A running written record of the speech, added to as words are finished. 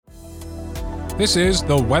This is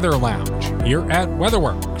the Weather Lounge here at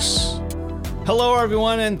WeatherWorks. Hello,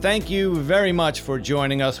 everyone, and thank you very much for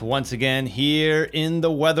joining us once again here in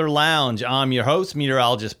the Weather Lounge. I'm your host,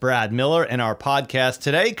 meteorologist Brad Miller, and our podcast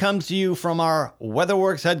today comes to you from our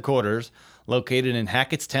WeatherWorks headquarters located in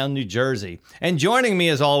Hackettstown, New Jersey. And joining me,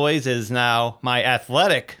 as always, is now my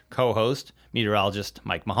athletic co-host, meteorologist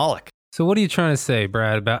Mike Mahalik. So what are you trying to say,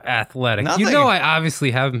 Brad, about athletic? Nothing. You know I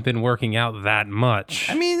obviously haven't been working out that much.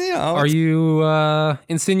 I mean, you know. Are you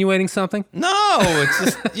insinuating something? No, it's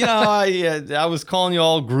just, you know, I was calling you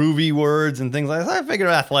all groovy words and things like that. I figured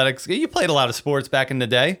athletics. You played a lot of sports back in the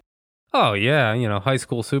day. Oh, yeah, high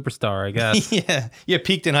school superstar, I guess. Yeah, you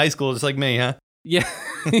peaked in high school just like me, huh? Yeah,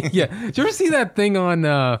 yeah. Did you ever see that thing on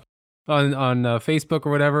Facebook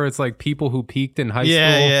or whatever? It's like people who peaked in high school.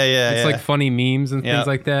 Yeah. It's like funny memes and things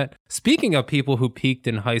like that. Speaking of people who peaked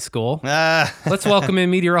in high school, let's welcome in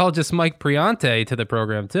meteorologist Mike Priante to the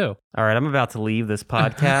program too. All right, I'm about to leave this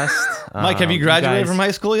podcast. Mike, have you graduated from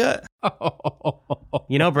high school yet?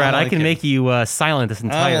 You know, Brad, I can kidding. make you silent this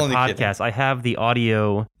entire only podcast. kidding. I have the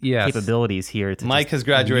audio capabilities here. Mike has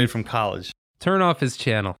graduated from college. Turn off his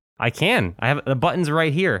channel. I can. I have the buttons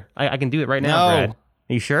right here. I can do it right now, No. Brad.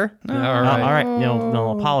 Are you sure? No. All right. All right.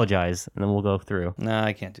 No, apologize, and then we'll go through. No,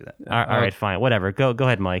 I can't do that. All right, fine. Whatever. Go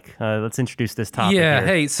ahead, Mike. Let's introduce this topic. Yeah. here.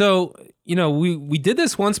 Hey, so, we did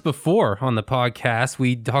this once before on the podcast.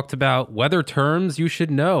 We talked about weather terms you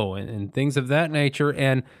should know and things of that nature.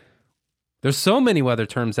 And there's so many weather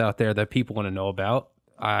terms out there that people want to know about.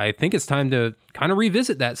 I think it's time to kind of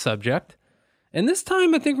revisit that subject. And this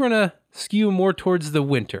time, I think we're going to skew more towards the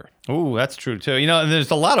winter. Ooh, that's true, too. You know, there's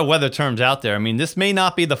a lot of weather terms out there. I mean, this may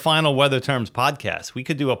not be the final weather terms podcast. We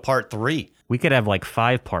could do a part 3. We could have like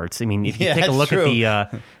 5 parts. I mean, if you Yeah, take a that's look true.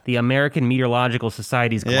 at the American Meteorological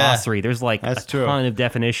Society's glossary, there's like that's a true. ton of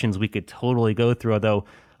definitions we could totally go through, although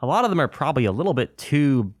a lot of them are probably a little bit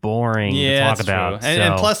too boring to talk that's about. true.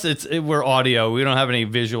 And plus, we're audio. We don't have any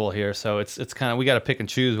visual here, so it's kind of, we got to pick and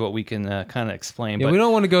choose what we can kind of explain. Yeah, but we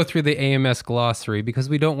don't want to go through the AMS glossary because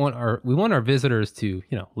we want our visitors to,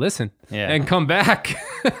 listen and come back.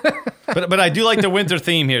 But I do like the winter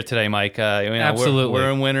theme here today, Mike. Absolutely. We're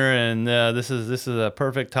in winter, and this is a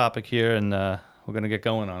perfect topic here, and we're gonna get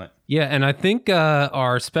going on it. Yeah, and I think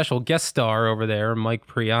our special guest star over there, Mike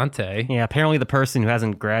Priante. Yeah, apparently the person who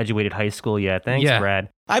hasn't graduated high school yet. Thanks, Yeah. Brad.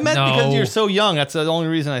 I meant No. because you're so young. That's the only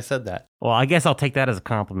reason I said that. Well, I guess I'll take that as a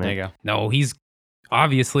compliment. There you go. No, he's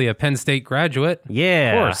obviously a Penn State graduate.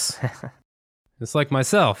 Yeah. Of course. Just like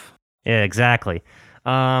myself. Yeah, exactly.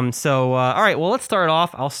 All right, well, let's start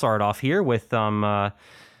off. I'll start off here with,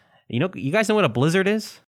 you guys know what a blizzard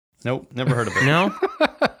is? Nope, never heard of it. No?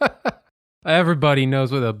 Everybody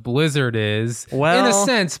knows what a blizzard is, Well- in a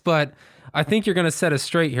sense, but I think you're going to set us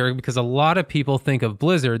straight here because a lot of people think of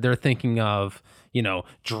blizzard. They're thinking of,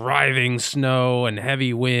 driving snow and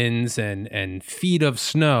heavy winds and feet of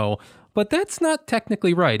snow. But that's not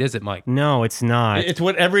technically right, is it, Mike? No, it's not. It's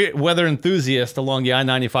what every weather enthusiast along the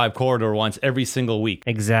I-95 corridor wants every single week.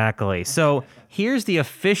 Exactly. So here's the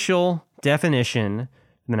official definition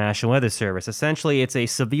from the National Weather Service. Essentially, it's a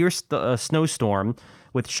severe snowstorm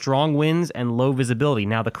with strong winds and low visibility.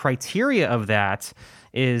 Now, the criteria of that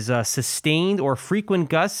is sustained or frequent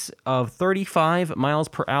gusts of 35 miles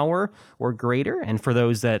per hour or greater. And for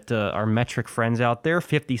those that are metric friends out there,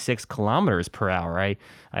 56 kilometers per hour. I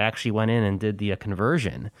actually went in and did the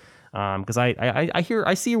conversion because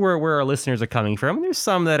I see where our listeners are coming from. There's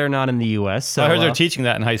some that are not in the U.S. So I heard they're teaching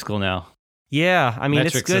that in high school now. Yeah, I mean,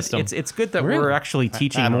 Metric it's good. system. It's good that Really? we're actually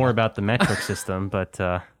teaching don't more know. about the metric system, but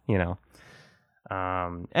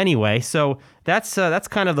anyway, so that's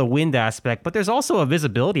kind of the wind aspect, but there's also a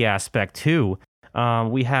visibility aspect too.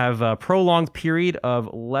 We have a prolonged period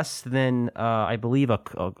of less than, I believe,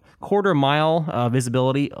 a quarter mile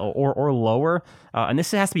visibility or lower, and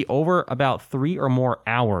this has to be over about 3 or more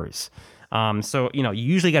hours. So, you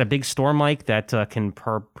usually got a big storm like that can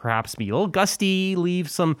perhaps be a little gusty, leave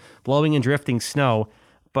some blowing and drifting snow,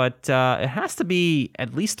 but it has to be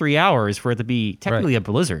at least 3 hours for it to be technically a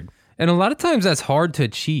blizzard. And a lot of times that's hard to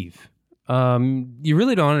achieve. You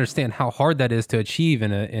really don't understand how hard that is to achieve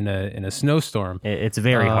in a snowstorm. It's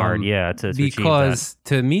very hard, to achieve that. Because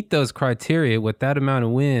to meet those criteria with that amount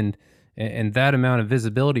of wind and that amount of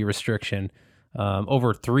visibility restriction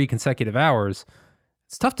over 3 consecutive hours,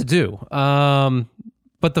 it's tough to do.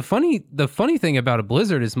 But the funny thing about a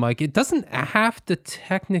blizzard is, Mike, it doesn't have to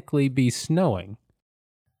technically be snowing.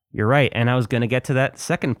 You're right, and I was going to get to that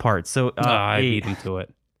second part. So I beat him to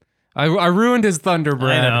it. I ruined his thunder,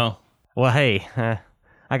 Brad. I know. Well, hey,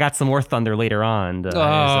 I got some more thunder later on. That's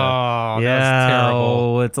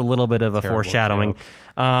terrible. It's a little bit of a Terrible foreshadowing.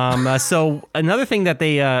 So another thing that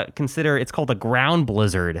they consider, it's called a ground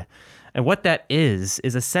blizzard. And what that is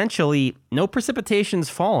essentially no precipitation's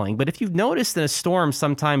falling. But if you've noticed in a storm,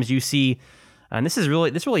 sometimes you see, and this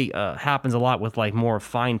really happens a lot with like more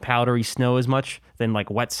fine powdery snow as much than like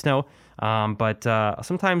wet snow. But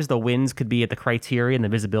sometimes the winds could be at the criteria and the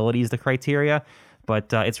visibility is the criteria.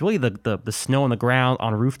 But it's really the snow on the ground,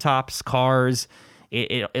 on rooftops, cars.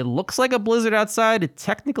 It looks like a blizzard outside. It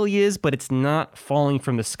technically is, but it's not falling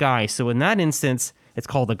from the sky. So in that instance, it's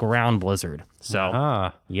called a ground blizzard.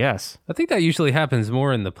 So, yes. I think that usually happens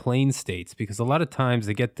more in the plain states because a lot of times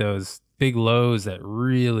they get those big lows that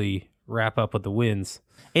really wrap up with the winds.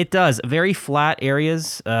 It does. Very flat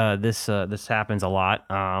areas. This happens a lot.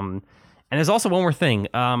 And there's also one more thing.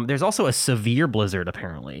 There's also a severe blizzard,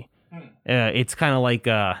 apparently. It's kind of like,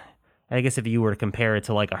 I guess if you were to compare it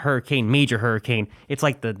to like a hurricane, major hurricane, it's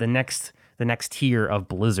like the next tier of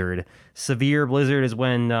blizzard. Severe blizzard is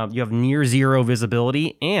when you have near zero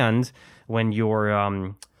visibility and when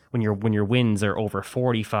your winds are over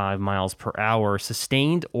 45 miles per hour,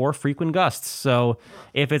 sustained or frequent gusts. So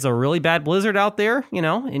if it's a really bad blizzard out there,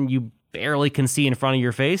 and you barely can see in front of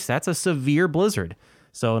your face, that's a severe blizzard.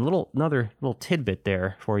 So another little tidbit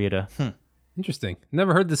there for you to. Interesting.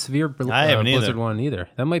 Never heard the severe blizzard one either.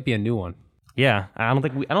 That might be a new one. Yeah, I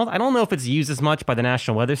don't know if it's used as much by the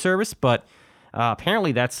National Weather Service, but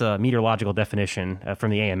apparently that's a meteorological definition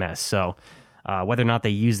from the AMS. So whether or not they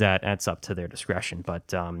use that's up to their discretion.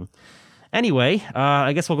 But anyway,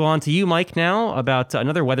 I guess we'll go on to you, Mike, now about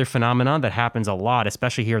another weather phenomenon that happens a lot,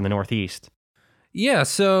 especially here in the Northeast. Yeah,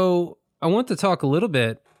 so I want to talk a little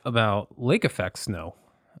bit about lake effect snow,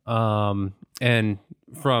 and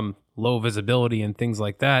from low visibility and things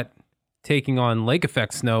like that. Taking on lake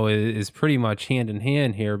effect snow is pretty much hand in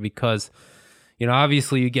hand here because,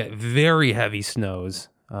 obviously you get very heavy snows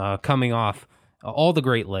coming off all the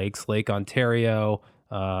Great Lakes. Lake Ontario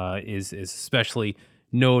is especially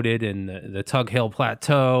noted in the Tug Hill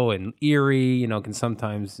Plateau, and Erie, can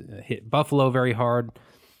sometimes hit Buffalo very hard,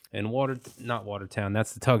 and not Watertown,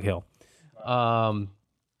 that's the Tug Hill.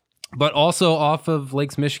 But also off of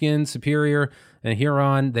Lakes Michigan, Superior, and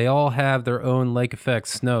Huron, they all have their own lake effect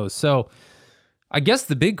snow. So I guess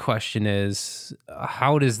the big question is,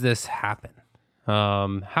 how does this happen?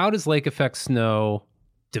 How does lake effect snow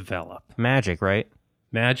develop? Magic, right?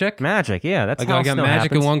 Magic? Magic, yeah. That's how I got snow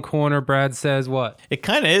magic happens. in one corner. Brad says what? It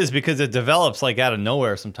kind of is because it develops like out of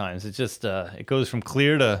nowhere sometimes. It just it goes from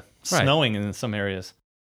clear to snowing in some areas.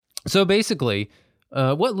 So basically,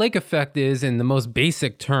 what lake effect is in the most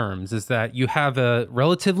basic terms is that you have a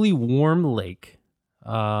relatively warm lake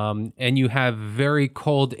and you have very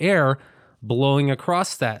cold air blowing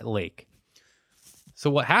across that lake. So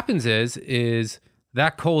what happens is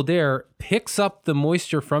that cold air picks up the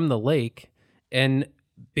moisture from the lake and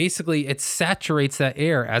basically it saturates that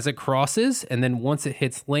air as it crosses. And then once it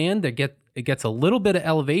hits land, it gets a little bit of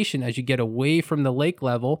elevation as you get away from the lake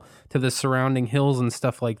level to the surrounding hills and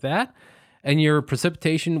stuff like that. And your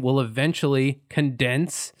precipitation will eventually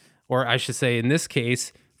condense, or I should say in this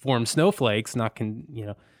case, form snowflakes, not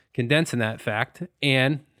condense in that fact,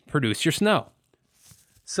 and produce your snow.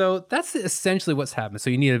 So that's essentially what's happened. So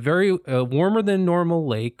you need a very warmer than normal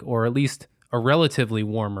lake, or at least a relatively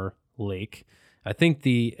warmer lake. I think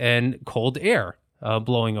and cold air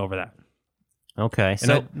blowing over that. Okay,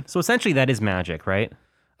 so essentially that is magic, right?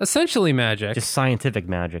 Essentially magic. Just scientific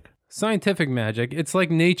magic. Scientific magic. It's like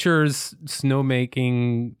nature's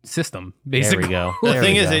snowmaking system, basically. There we go. The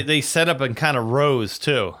thing is, they set up in kind of rows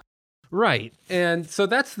too. Right. And so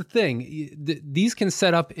that's the thing. These can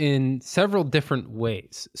set up in several different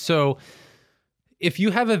ways. So if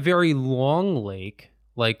you have a very long lake,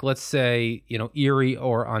 like let's say, Erie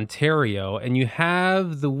or Ontario, and you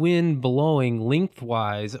have the wind blowing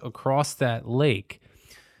lengthwise across that lake,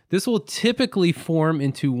 this will typically form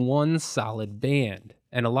into one solid band.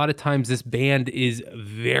 And a lot of times this band is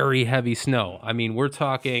very heavy snow. I mean, we're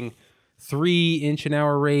talking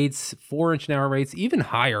 3-inch-an-hour rates, 4-inch-an-hour rates, even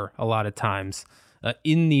higher a lot of times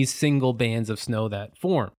in these single bands of snow that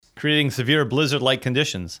form. Creating severe blizzard-like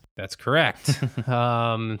conditions. That's correct,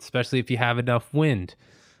 especially if you have enough wind.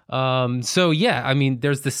 So yeah, I mean,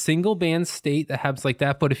 there's the single band state that happens like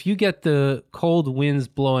that. But if you get the cold winds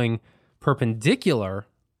blowing perpendicular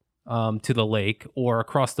to the lake or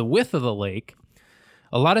across the width of the lake,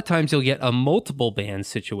 a lot of times you'll get a multiple band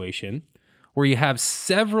situation where you have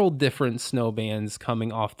several different snow bands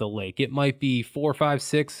coming off the lake. It might be 4, 5,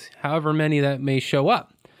 6, however many that may show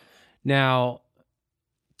up. Now,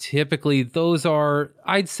 typically those are,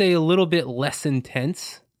 I'd say, a little bit less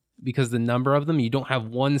intense because the number of them, you don't have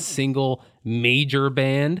one single major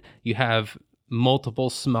band, you have multiple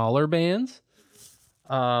smaller bands.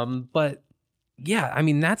 But yeah, I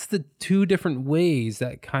mean, that's the two different ways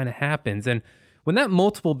that kind of happens. And when that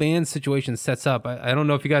multiple band situation sets up, I don't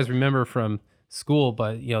know if you guys remember from school,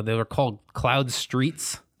 but they were called cloud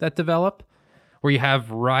streets that develop, where you have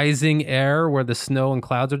rising air where the snow and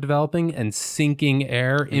clouds are developing and sinking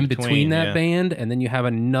air in between that band. And then you have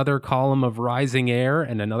another column of rising air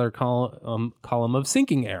and another column of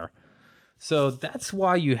sinking air. So that's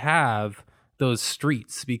why you have those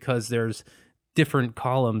streets, because there's different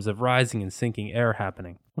columns of rising and sinking air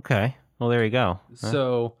happening. Okay. Well, there you go.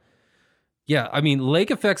 So, yeah, I mean, lake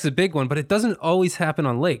effect's a big one, but it doesn't always happen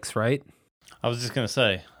on lakes, right? I was just going to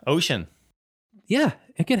say, ocean. Yeah,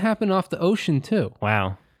 it can happen off the ocean too.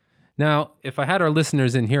 Wow. Now, if I had our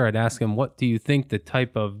listeners in here, I'd ask them, what do you think what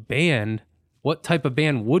type of band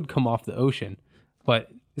would come off the ocean? But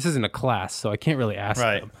this isn't a class, so I can't really ask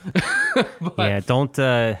them. Yeah, don't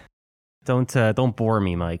bore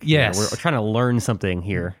me, Mike. Yes. We're trying to learn something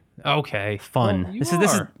here. Okay. Fun.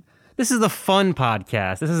 Well, This is the fun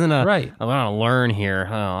podcast. This isn't a right. I want to learn here.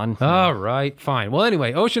 All right, fine. Well,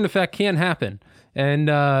 anyway, ocean effect can happen, and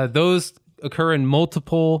those occur in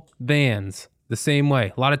multiple bands the same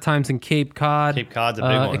way. A lot of times in Cape Cod. Cape Cod's a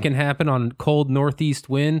big one. It can happen on cold northeast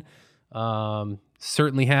wind.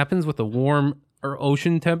 Certainly happens with a warm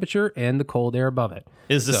ocean temperature and the cold air above it.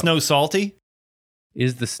 Is the snow salty?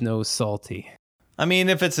 Is the snow salty? I mean,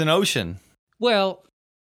 if it's an ocean. Well,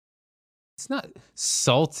 it's not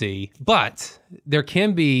salty, but there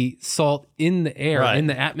can be salt in the air, in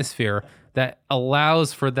the atmosphere, that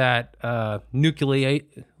allows for that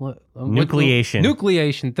nucleation.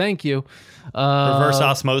 Nucleation, thank you. Reverse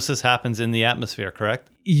osmosis happens in the atmosphere, correct?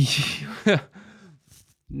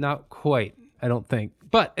 Not quite, I don't think.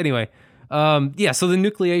 But anyway, so the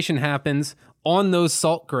nucleation happens on those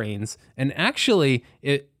salt grains, and actually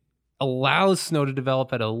it allows snow to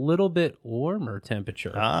develop at a little bit warmer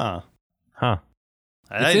temperature. Ah. Huh.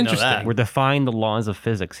 It's interesting. We're defying the laws of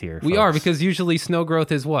physics here. We are, because usually snow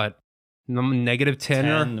growth is what? Negative 10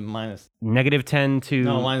 or? Negative 10 to...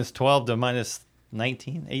 No, minus 12 to minus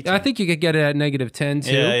 19, 18. I think you could get it at negative 10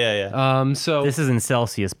 too. Yeah. So this is in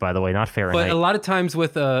Celsius, by the way, not Fahrenheit. But a lot of times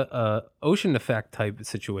with a ocean effect type of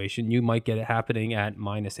situation, you might get it happening at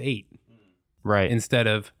minus 8. Right. Instead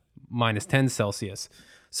of minus 10 Celsius.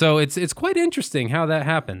 So it's quite interesting how that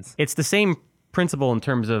happens. It's the same principle in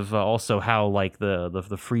terms of also how like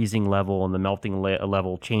the freezing level and the melting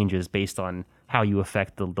level changes based on how you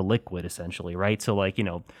affect the liquid, essentially, right? So like,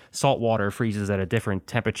 salt water freezes at a different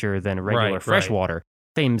temperature than regular fresh water.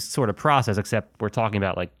 Same sort of process, except we're talking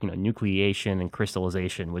about like, nucleation and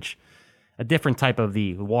crystallization, which a different type of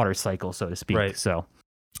the water cycle, so to speak. Right. So,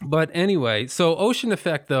 but anyway, so ocean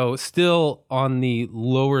effect, though, still on the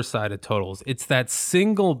lower side of totals. It's that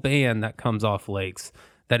single band that comes off lakes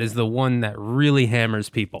that is the one that really hammers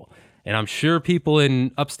people. And I'm sure people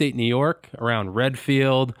in upstate New York, around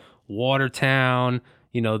Redfield, Watertown,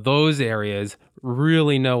 those areas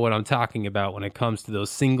really know what I'm talking about when it comes to those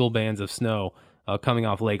single bands of snow coming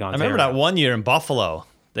off Lake Ontario. I remember that one year in Buffalo,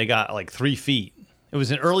 they got like 3 feet. It was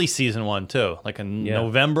an early season one too, like in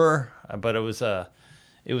November, but it was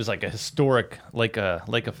like a historic lake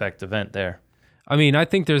effect event there. I mean, I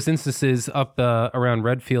think there's instances up around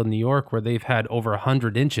Redfield, New York, where they've had over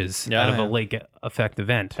 100 inches out of a lake effect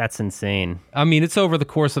event. That's insane. I mean, it's over the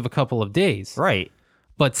course of a couple of days. Right.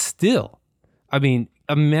 But still, I mean,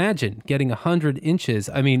 imagine getting 100 inches.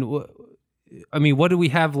 I mean, what did we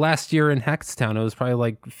have last year in Hackstown? It was probably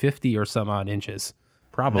like 50 or some odd inches.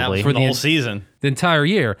 Probably. For the whole season. The entire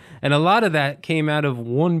year. And a lot of that came out of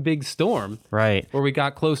one big storm. Right. Where we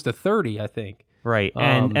got close to 30, I think. Right.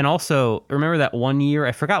 And also, remember that one year,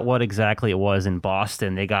 I forgot what exactly it was in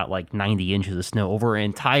Boston, they got like 90 inches of snow over an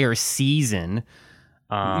entire season.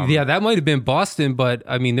 Yeah, that might have been Boston, but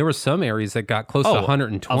I mean, there were some areas that got close to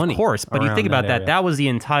 120. Of course, but you think about that was the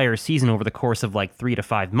entire season over the course of like 3 to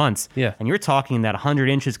 5 months. Yeah. And you're talking that 100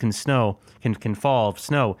 inches can fall of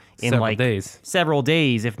snow in several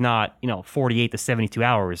days, if not, 48 to 72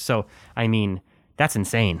 hours. So, I mean, that's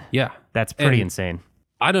insane. Yeah. That's pretty insane.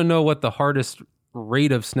 I don't know what the hardest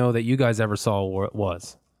rate of snow that you guys ever saw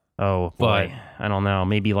was. Oh, boy. I don't know.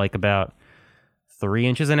 Maybe like about 3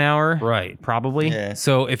 inches an hour. Right. Probably. Yeah.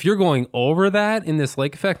 So if you're going over that in this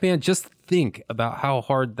lake effect band, just think about how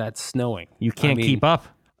hard that's snowing. You can't keep up.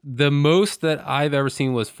 The most that I've ever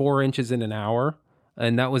seen was 4 inches in an hour.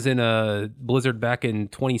 And that was in a blizzard back in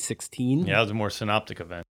 2016. Yeah, it was a more synoptic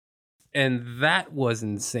event. And that was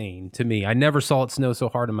insane to me. I never saw it snow so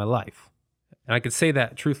hard in my life. And I could say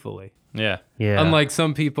that truthfully. Yeah. Unlike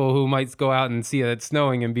some people who might go out and see it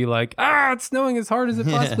snowing and be like, it's snowing as hard as it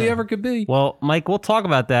possibly ever could be. Well, Mike, we'll talk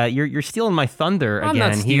about that. You're stealing my thunder I'm again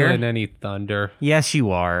not here. stealing any thunder. Yes,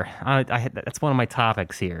 you are. That's one of my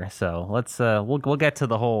topics here. So let's we'll get to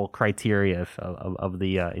the whole criteria of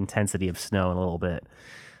the intensity of snow in a little bit.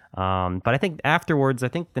 But I think afterwards,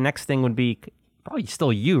 the next thing would be probably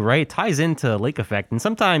still you, right? It ties into lake effect, and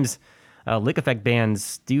sometimes lake effect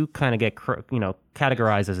bands do kind of get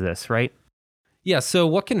categorized as this, right? Yeah, so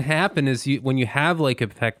what can happen is when you have lake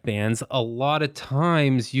effect bands, a lot of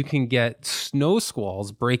times you can get snow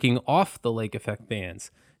squalls breaking off the lake effect bands.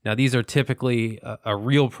 Now, these are typically a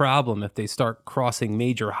real problem if they start crossing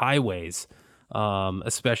major highways,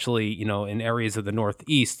 especially in areas of the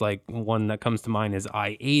Northeast. Like one that comes to mind is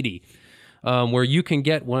I-80, where you can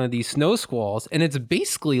get one of these snow squalls, and it's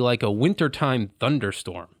basically like a wintertime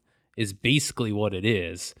thunderstorm is basically what it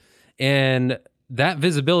is. And that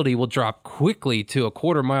visibility will drop quickly to a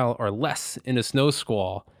quarter mile or less in a snow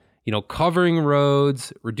squall, covering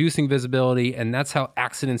roads, reducing visibility, and that's how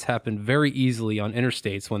accidents happen very easily on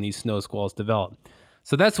interstates when these snow squalls develop.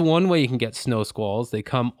 So that's one way you can get snow squalls. They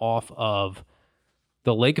come off of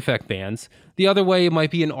the lake effect bands. The other way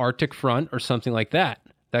might be an Arctic front or something like that.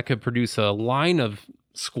 That could produce a line of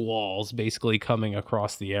squalls basically coming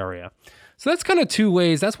across the area. So that's kind of two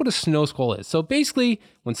ways. That's what a snow squall is. So basically,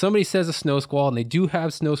 when somebody says a snow squall, and they do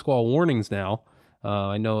have snow squall warnings now,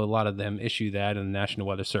 I know a lot of them issue that in the National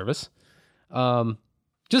Weather Service.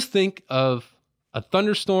 Just think of a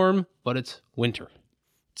thunderstorm, but it's winter.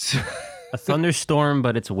 A thunderstorm,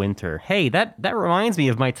 but it's winter. Hey, that reminds me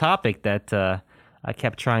of my topic that I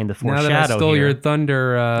kept trying to foreshadow. Now that I stole here. your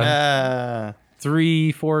thunder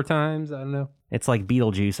 3-4 times, I don't know. It's like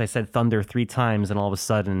Beetlejuice. I said thunder 3 times, and all of a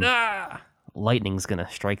sudden, lightning's gonna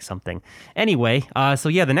strike something. Anyway, so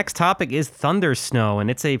yeah, the next topic is thunder snow,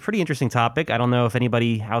 and it's a pretty interesting topic. I don't know if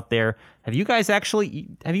anybody out there have you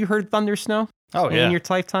heard thunder snow? Oh yeah. In your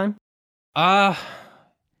lifetime? Or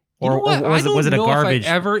was it a garbage? If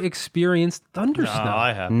I ever experienced thunder snow. No,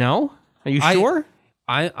 I have. No? Are you sure?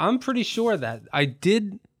 I'm pretty sure that I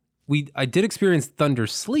did experience thunder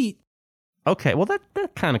sleet. Okay, well that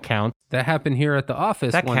kind of counts. That happened here at the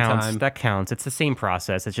office one time. That counts. It's the same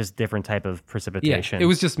process. It's just different type of precipitation. Yeah, it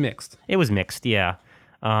was just mixed. It was mixed, yeah.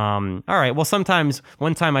 All right. Well,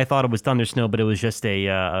 one time I thought it was thunder snow, but it was just like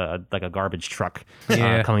a garbage truck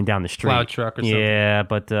coming down the street. Plow truck or something. Yeah,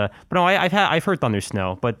 but no, I've heard thunder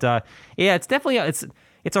snow, but yeah, it's definitely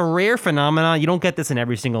it's a rare phenomenon. You don't get this in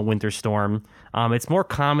every single winter storm. It's more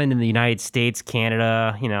common in the United States,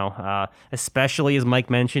 Canada, especially as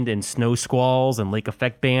Mike mentioned in snow squalls and lake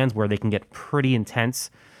effect bands where they can get pretty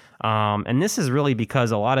intense. And this is really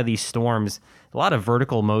because a lot of these storms, a lot of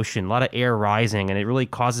vertical motion, a lot of air rising, and it really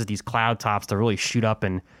causes these cloud tops to really shoot up.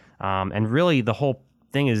 And really the whole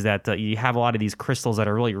thing is that you have a lot of these crystals that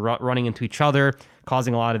are really running into each other,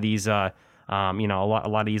 causing a lot of these, a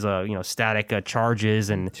lot of these, static charges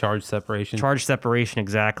and Charge separation.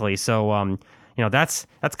 Exactly. So, that's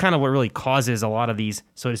kind of what really causes a lot of these,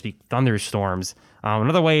 so to speak, thunderstorms.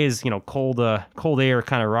 Another way is, cold air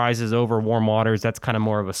kind of rises over warm waters. That's kind of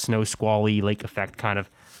more of a snow squally lake effect kind of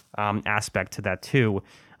aspect to that too.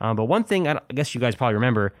 But one thing I guess you guys probably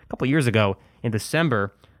remember a couple years ago in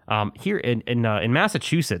December, here in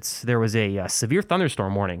Massachusetts, there was a severe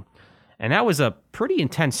thunderstorm warning, and that was a pretty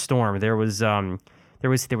intense storm. There was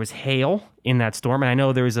hail in that storm, and I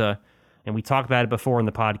know and we talked about it before in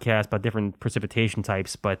the podcast about different precipitation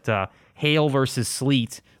types, but hail versus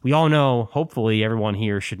sleet, we all know, hopefully everyone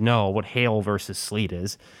here should know what hail versus sleet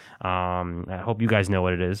is. I hope you guys know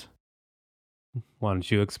what it is. Why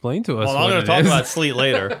don't you explain to us Well, what I'm going it to talk is? about sleet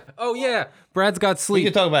later. Oh, yeah. Brad's got We sleet.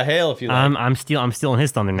 can talk about hail if you like. I'm stealing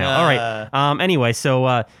his thunder now. All right. Anyway,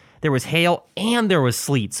 so there was hail and there was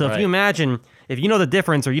sleet. So if you imagine, if you know the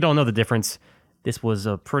difference or you don't know the difference, this was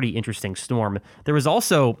a pretty interesting storm. There was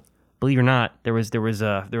also, believe it or not, there was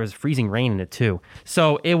freezing rain in it too.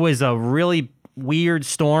 So it was a really weird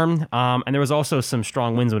storm, and there was also some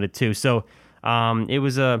strong winds with it too. So it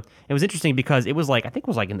was interesting because it was I think it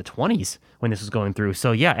was in the 20s when this was going through.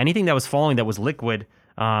 So yeah, anything that was falling that was liquid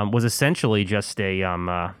was essentially just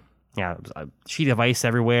a sheet of ice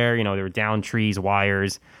everywhere. There were down trees,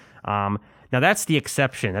 wires. Now that's the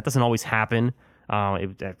exception. That doesn't always happen.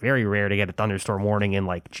 It's very rare to get a thunderstorm warning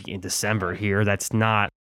in December here. That's not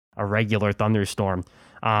a regular thunderstorm.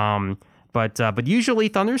 But usually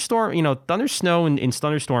thunder snow in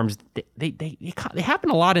thunderstorms, they happen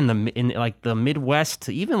a lot in the Midwest,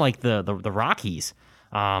 even the Rockies.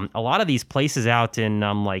 A lot of these places out in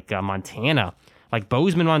Montana, like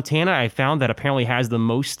Bozeman, Montana, I found that apparently has the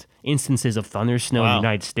most instances of thunder snow in the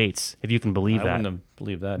United States, if you can believe I that. wouldn't have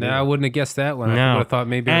believed that. No, either. I wouldn't have guessed that one. I No. would have thought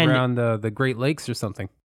maybe And- around the Great Lakes or something.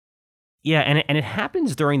 Yeah, and it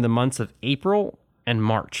happens during the months of April and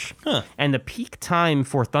March. Huh. And the peak time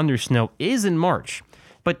for thunder snow is in March.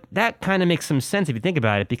 But that kind of makes some sense if you think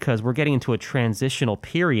about it, because we're getting into a transitional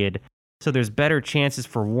period, so there's better chances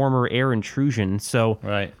for warmer air intrusion. So,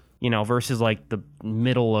 Right. versus like the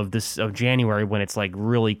middle of January when it's like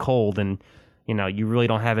really cold and you really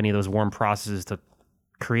don't have any of those warm processes to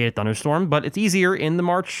create a thunderstorm. But it's easier in the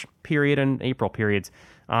March period and April periods.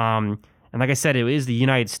 And like I said, it is the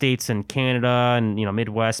United States and Canada and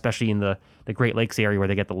Midwest, especially in the Great Lakes area where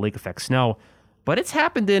they get the lake effect snow. But it's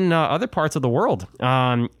happened in other parts of the world.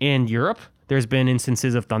 In Europe, there's been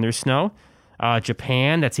instances of thunder snow.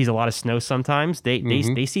 Japan, that sees a lot of snow sometimes.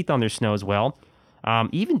 They see thunder snow as well.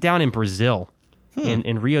 Even down in Brazil,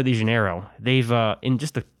 in Rio de Janeiro, they've in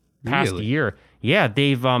just the past Really? year,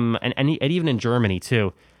 they've and even in Germany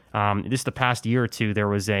too. Just the past year or two, there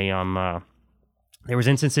was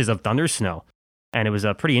instances of thunder snow, and it was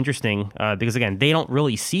pretty interesting because again, they don't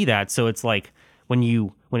really see that. So it's like when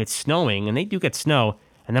it's snowing, and they do get snow,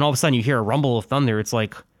 and then all of a sudden you hear a rumble of thunder. It's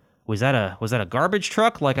like, was that a garbage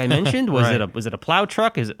truck like I mentioned? Was Right. was it a plow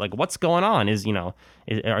truck? Is it like, what's going on? Is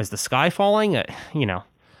the sky falling?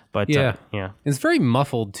 But Yeah. yeah. It's very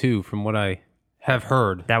muffled too, from what I have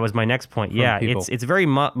heard. That was my next point. Yeah, people. it's very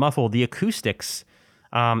muffled. The acoustics,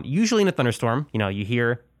 usually in a thunderstorm, you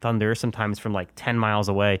hear thunder sometimes from like 10 miles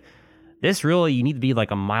away. This really, you need to be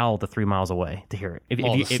like a mile to 3 miles away to hear it.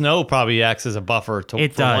 The snow probably acts as a buffer. It for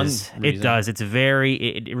does. one It reason. does.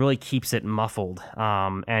 It really keeps it muffled.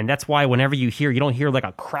 And that's why whenever you don't hear like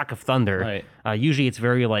a crack of thunder. Right. Usually it's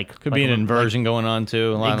very like Could be an inversion going on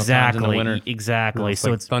too. A lot of times in the winter. Exactly. It's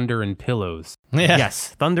So like it's thunder and pillows. Yeah. yes,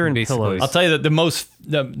 thunder and Basically. pillows. I'll tell you that the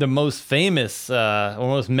most famous or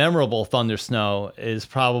most memorable thunder snow is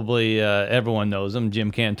probably everyone knows him,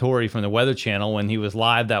 Jim Cantori from the Weather Channel, when he was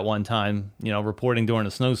live that one time, reporting during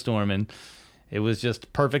a snowstorm, and it was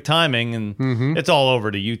just perfect timing. And it's all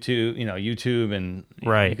over to YouTube, and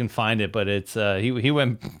Right. you can find it. But it's he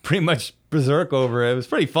went pretty much berserk over it. It was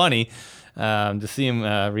pretty funny to see him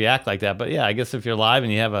react like that. But yeah, I guess if you're live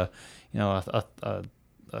and you have a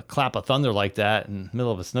clap of thunder like that in the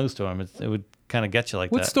middle of a snowstorm, it would kind of get you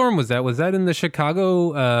like What that. storm was that? Was that in the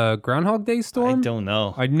Chicago Groundhog Day I storm? don't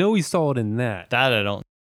know. I know he saw it in that. That I don't.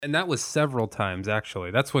 And that was several times, actually.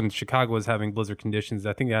 That's when Chicago was having blizzard conditions.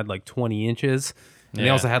 I think they had like 20 inches. And they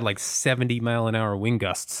Yeah. also had like 70-mile-an-hour wind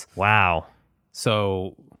gusts. Wow.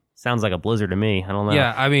 So, Sounds like a blizzard to me. I don't know.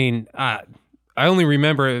 yeah, I mean, I only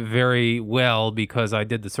remember it very well because I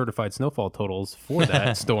did the certified snowfall totals for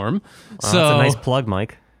that storm. Well, So, that's a nice plug,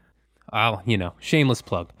 Mike. I'll, shameless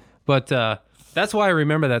plug. But that's why I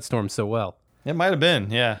remember that storm so well. It might have been,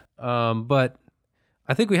 yeah. But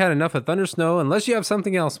I think we had enough of thunder snow. Unless you have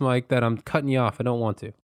something else, Mike, that I'm cutting you off. I don't want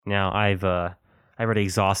to. Now I've already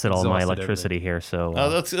exhausted all my Exhausted electricity here, so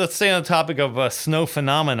Let's stay on the topic of snow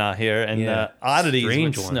phenomena here and Yeah. oddities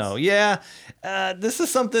Strange with ones. snow. Yeah, this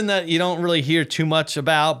is something that you don't really hear too much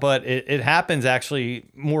about, but it happens actually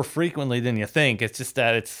more frequently than you think. It's just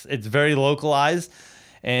that it's very localized,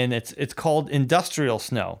 and it's called industrial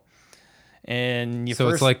snow. And So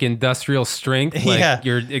it's like industrial strength, like Yeah.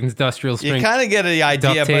 your industrial you strength. kind of get the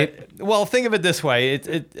idea, duct tape. but well, think of it this way: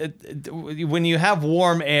 when you have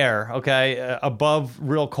warm air, okay, above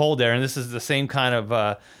real cold air, and this is the same kind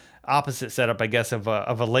of opposite setup, I guess, of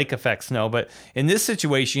a lake effect snow. But in this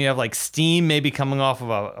situation, you have like steam maybe coming off of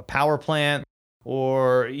a power plant,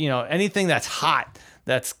 or anything that's hot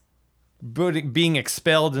that's being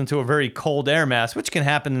expelled into a very cold air mass, which can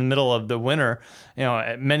happen in the middle of the winter,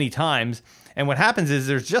 many times. And what happens is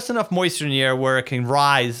there's just enough moisture in the air where it can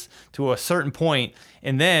rise to a certain point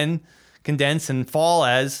and then condense and fall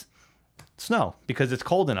as snow because it's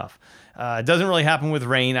cold enough. It doesn't really happen with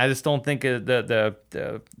rain. I just don't think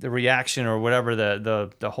the reaction or whatever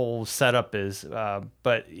the whole setup is.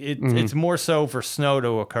 But it's more so for snow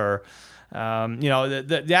to occur.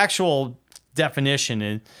 The actual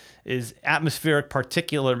definition is atmospheric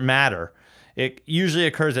particulate matter. It usually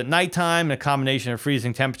occurs at nighttime in a combination of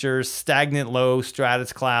freezing temperatures, stagnant low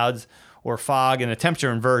stratus clouds, or fog, and a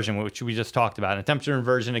temperature inversion, which we just talked about. And a temperature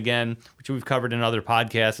inversion, again, which we've covered in other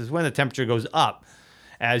podcasts, is when the temperature goes up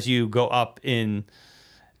as you go up in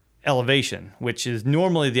elevation, which is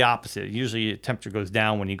normally the opposite. Usually temperature goes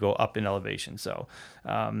down when you go up in elevation. So,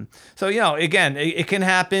 again, it can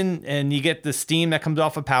happen, and you get the steam that comes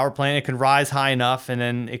off a power plant. It can rise high enough, and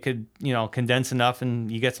then it could, condense enough,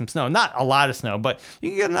 and you get some snow. Not a lot of snow, but you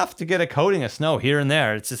can get enough to get a coating of snow here and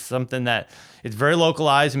there. It's just something that it's very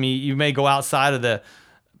localized. I mean, you may go outside of the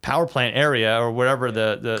power plant area or whatever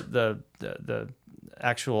the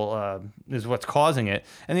actual is what's causing it,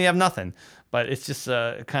 and you have nothing. But it's just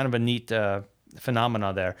kind of a neat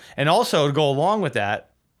phenomena there. And also to go along with that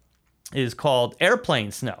is called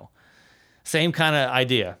airplane snow. Same kind of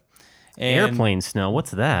idea. And Airplane snow.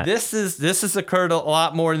 What's that? This has occurred a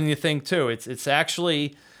lot more than you think too. It's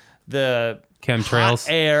actually the Chemtrails.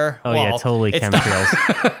 hot air. Oh yeah, totally it's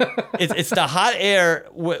chemtrails. it's the hot air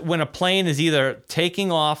when a plane is either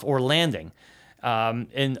taking off or landing.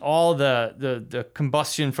 And all the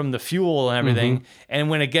combustion from the fuel and everything. And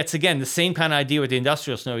when it gets, again, the same kind of idea with the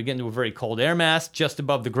industrial snow, you get into a very cold air mass just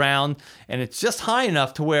above the ground, and it's just high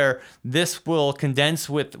enough to where this will condense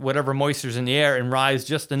with whatever moisture's in the air and rise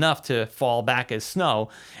just enough to fall back as snow.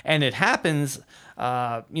 And it happens,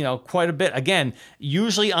 quite a bit. Again,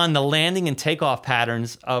 usually on the landing and takeoff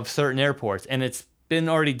patterns of certain airports. And it's been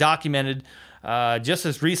already documented just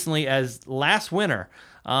as recently as last winter.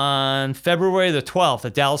 On February the 12th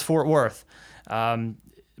at Dallas-Fort Worth,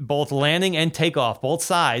 both landing and takeoff, both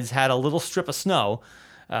sides had a little strip of snow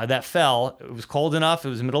that fell. It was cold enough. It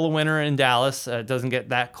was the middle of winter in Dallas. It doesn't get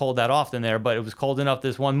that cold that often there, but it was cold enough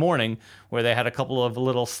this one morning where they had a couple of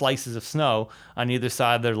little slices of snow on either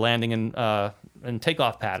side of their landing and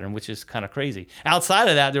takeoff pattern, which is kind of crazy. Outside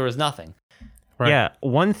of that, there was nothing. Right. Yeah,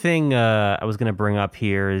 one thing I was going to bring up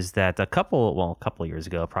here is that a couple of years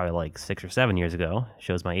ago, probably like 6 or 7 years ago,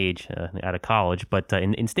 shows my age, out of college, but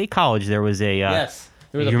in State College there was a yes,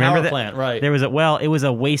 there was a you remember power that? plant, right? There was it was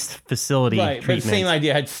a waste facility Right, but treatment. the same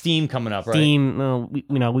idea, had steam coming up, right? Steam,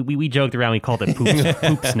 we joked around, we called it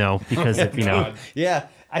poop snow because Yeah,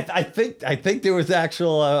 I think there was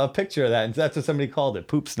actual a picture of that, and that's what somebody called it,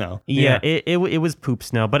 poop snow. Yeah, it was poop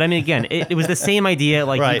snow. But I mean, again, it was the same idea.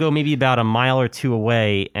 Like Right. you go maybe about a mile or two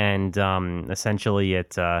away, and essentially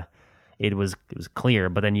it was clear.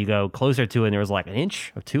 But then you go closer to it, and there was like an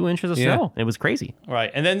inch or 2 inches of Yeah. snow. It was crazy. Right,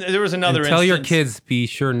 and then there was another And tell your instance- kids, be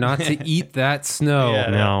sure not to eat that snow. Yeah.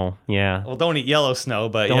 No, yeah. Well, don't eat yellow snow,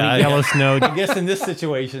 but Don't yeah, eat yellow snow. I guess in this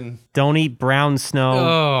situation, Don't eat brown snow.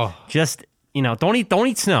 Oh, Just don't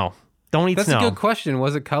eat snow. Don't eat that's snow. a good question.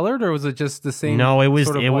 Was it colored or was it just the same? No, it was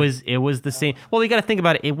sort of it white? was the same. Well, you got to think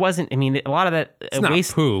about it. It wasn't. I mean, a lot of that not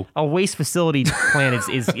waste poo. A waste facility plant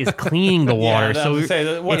is cleaning the water. I So was gonna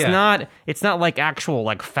say, what- it's not like actual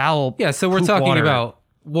like foul. Yeah, so we're poop talking water. about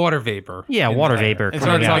water vapor. Yeah, water vapor. It's We're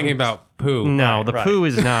not coming out. talking about poo. No, the Right. poo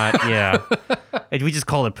is not. Yeah, we just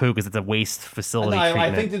call it poo because it's a waste facility I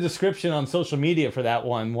treatment. think the description on social media for that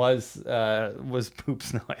one was poop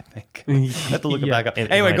snow, I think. I have to look it Yeah, back up.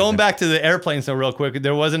 it Anyway, might going have back to the airplane snow real quick,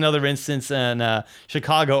 there was another instance in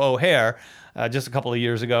Chicago O'Hare just a couple of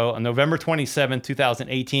years ago, on November 27,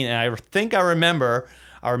 2018, and I think I remember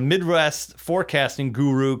our Midwest forecasting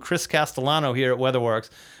guru, Chris Castellano here at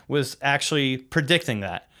WeatherWorks, was actually predicting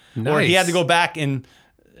that. Or he had to go back and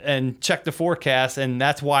check the forecast, and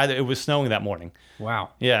that's why it was snowing that morning. Wow.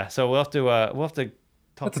 Yeah, so we'll have to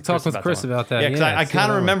talk with Chris about that. Yeah, because Yeah, I see kind how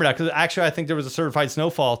of that remember that, because actually I think there was a certified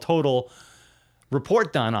snowfall total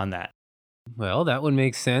report done on that. Well, that would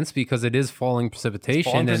make sense because it is falling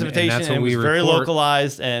precipitation. Falling precipitation, and that's what and it we was very report.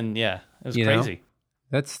 localized, and yeah, it was You know? crazy.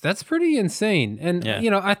 That's pretty insane. And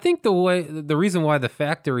Yeah. I think the reason why the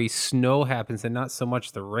factory snow happens and not so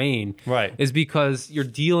much the rain Right. is because you're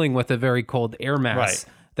dealing with a very cold air mass Right.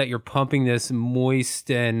 that you're pumping this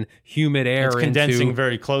moist and humid air It's condensing into.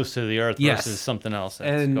 very close to the earth Yes. versus something else that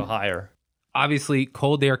has to And- go higher. Obviously,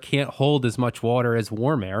 cold air can't hold as much water as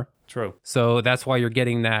warm air. True. So that's why you're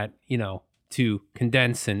getting that, to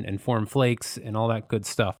condense and form flakes and all that good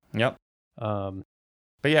stuff. Yep. Um,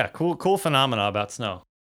 But yeah, cool phenomena about snow.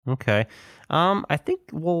 Okay. I think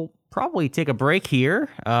we'll probably take a break here.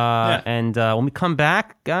 And when we come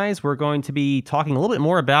back, guys, we're going to be talking a little bit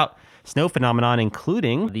more about snow phenomenon,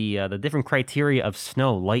 including the different criteria of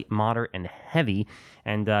snow, light, moderate, and heavy.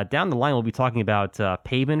 And down the line, we'll be talking about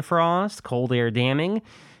pavement frost, cold air damming,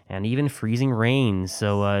 and even freezing rain.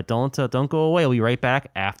 So don't go away. We'll be right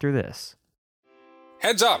back after this.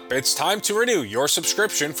 Heads up, it's time to renew your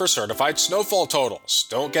subscription for certified snowfall totals.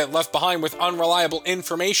 Don't get left behind with unreliable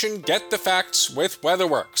information, get the facts with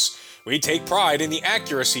WeatherWorks. We take pride in the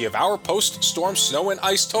accuracy of our post-storm snow and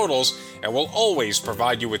ice totals, and will always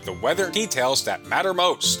provide you with the weather details that matter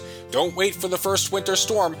most. Don't wait for the first winter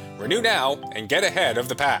storm, renew now and get ahead of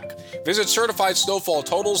the pack. Visit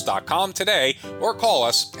CertifiedSnowfallTotals.com today or call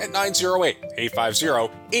us at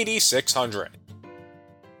 908-850-8600.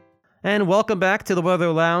 And welcome back to the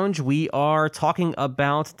Weather Lounge. We are talking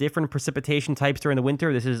about different precipitation types during the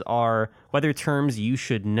winter. This is our Weather Terms You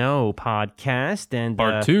Should Know podcast. And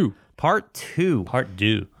Part two. Part two.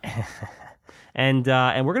 And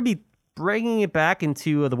we're going to be bringing it back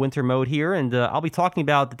into the winter mode here. And I'll be talking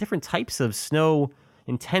about the different types of snow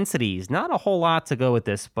intensities. Not a whole lot to go with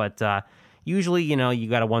this, but usually, you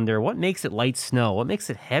got to wonder what makes it light snow, what makes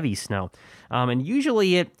it heavy snow. And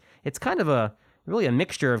usually it's kind of really a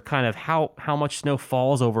mixture of kind of how much snow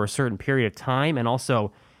falls over a certain period of time, and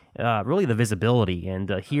also really the visibility. And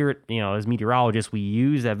here, as meteorologists, we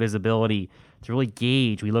use that visibility to really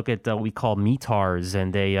gauge. We look at what we call METARs,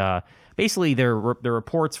 and they basically they're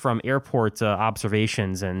reports from airport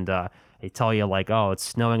observations, and they tell you like, oh, it's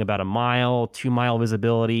snowing about a mile, 2 mile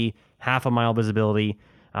visibility, half a mile visibility.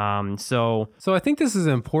 So I think this is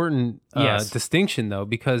an important Yes. distinction, though,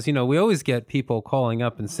 because, we always get people calling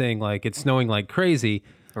up and saying, like, it's snowing like crazy.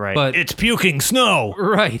 Right. But, It's puking snow.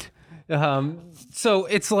 right. So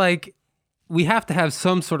it's like we have to have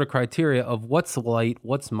some sort of criteria of what's light,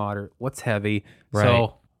 what's moderate, what's heavy. Right.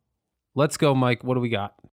 So let's go, Mike. What do we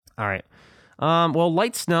got? All right. Well,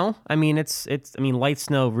 light snow. I mean, light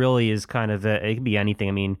snow really is kind of it can be anything.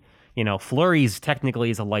 I mean, flurries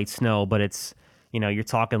technically is a light snow, but it's you're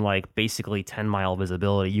talking like basically 10-mile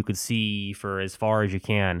visibility. You could see for as far as you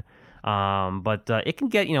can. But it can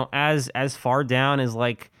get as far down as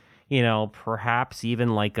like perhaps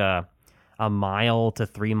even like a mile to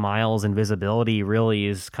 3 miles in visibility really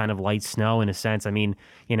is kind of light snow in a sense. I mean,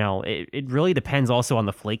 it really depends also on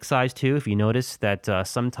the flake size too. If you notice that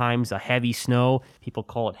sometimes a heavy snow, people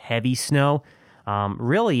call it heavy snow.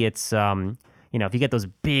 Really, it's if you get those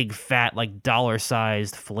big fat like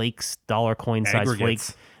dollar-sized flakes, dollar coin-sized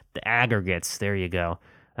flakes, the aggregates. There you go.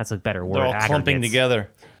 That's a better word. They're all clumping aggregates. together.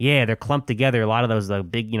 Yeah, they're clumped together. A lot of those, the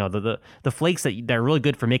big, the flakes that are really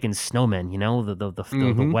good for making snowmen.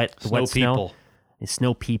 The wet Snow snow.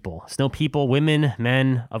 Snow people, women,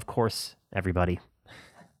 men, of course, everybody.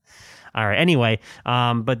 All right. Anyway,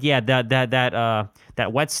 but yeah,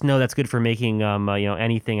 that wet snow that's good for making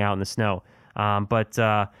anything out in the snow. But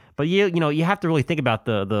you have to really think about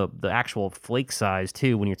the actual flake size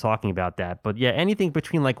too when you're talking about that. But yeah, anything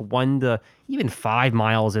between like 1 to even 5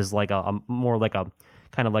 miles is like a more like a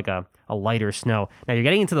kind of like a lighter snow. Now you're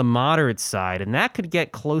getting into the moderate side, and that could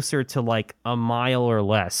get closer to like a mile or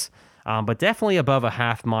less. But definitely above a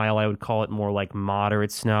half mile, I would call it more like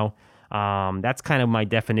moderate snow. That's kind of my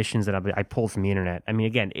definitions that I pulled from the internet. I mean,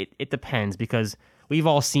 again, it depends because we've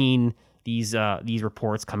all seen these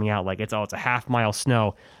reports coming out like it's a half mile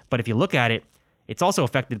snow. But if you look at it, it's also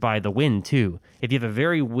affected by the wind too. If you have a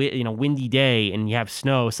very windy day and you have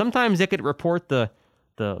snow, sometimes it could report the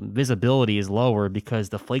visibility is lower because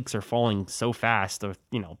the flakes are falling so fast. Or,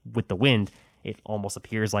 with the wind, it almost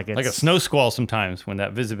appears like it's Like a snow squall sometimes when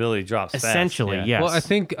that visibility drops fast. essentially. Yeah. Yes. Well,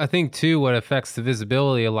 I think too, what affects the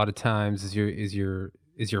visibility a lot of times is your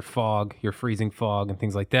fog, your freezing fog, and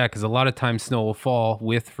things like that. Because a lot of times snow will fall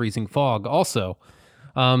with freezing fog also,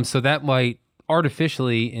 so that might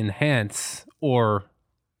artificially enhance or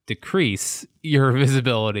decrease your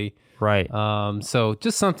visibility. Right. So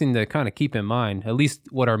just something to kind of keep in mind, at least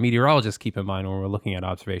what our meteorologists keep in mind when we're looking at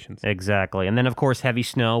observations. Exactly. And then of course heavy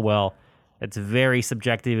snow, well, it's very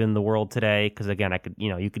subjective in the world today because again,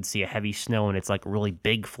 you could see a heavy snow and it's like really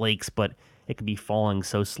big flakes, but it could be falling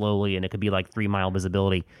so slowly and it could be like 3 mile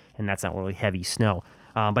visibility, and that's not really heavy snow.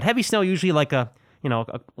 But heavy snow usually like a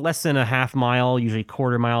less than a half mile, usually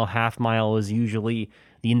quarter mile, half mile is usually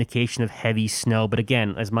the indication of heavy snow. But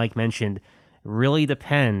again, as Mike mentioned, really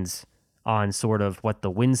depends on sort of what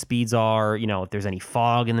the wind speeds are, if there's any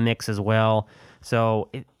fog in the mix as well.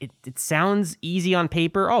 So it sounds easy on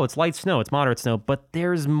paper. Oh, it's light snow, it's moderate snow, but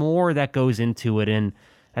there's more that goes into it, and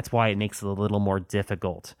that's why it makes it a little more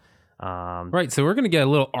difficult. Right, so we're going to get a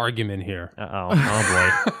little argument here.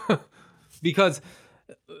 Oh boy. Because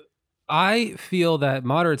I feel that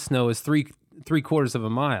moderate snow is three quarters of a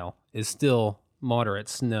mile is still moderate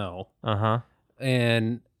snow. Uh-huh.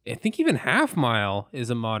 And I think even half mile is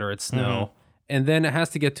a moderate snow. And then it has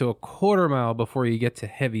to get to a quarter mile before you get to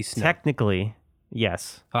heavy snow. Technically,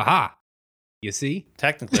 yes. Aha. You see?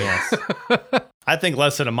 Technically, yes. I think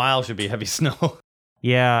less than a mile should be heavy snow.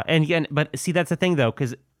 Yeah, and again, but see, that's the thing though,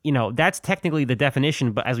 because that's technically the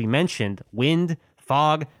definition. But as we mentioned, wind,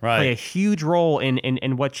 fog play a huge role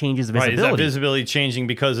in what changes visibility. Right? Is that visibility changing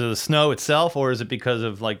because of the snow itself, or is it because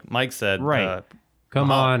of, like Mike said, Right. Come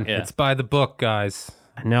on. Yeah. It's by the book, guys.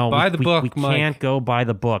 No, By the book, we Mike. can't go by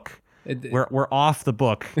the book. We're off the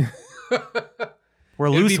book. We're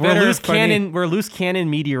It'd be loose better if my name- cannon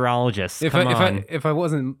meteorologists. If Come I, on. if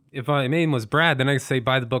my name was Brad, then I'd say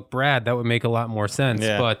buy the book Brad. That would make a lot more sense.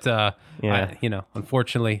 Yeah. But Yeah.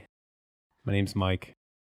 unfortunately, my name's Mike.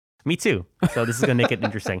 Me too. So this is going to make it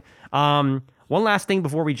interesting. One last thing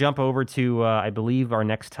before we jump over to, I believe our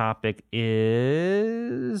next topic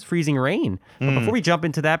is freezing rain. But before we jump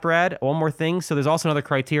into that, Brad, one more thing. So there's also another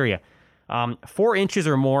criteria. 4 inches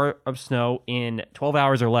or more of snow in 12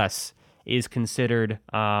 hours or less is considered,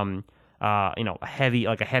 a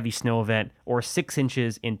heavy snow event, or 6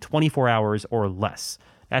 inches in 24 hours or less.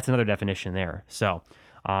 That's another definition there. So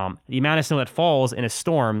the amount of snow that falls in a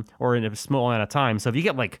storm or in a small amount of time. So if you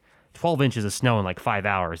get like 12 inches of snow in like 5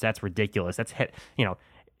 hours, that's ridiculous. That's the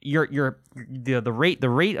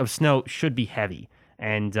rate of snow should be heavy,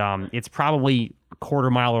 and it's probably a quarter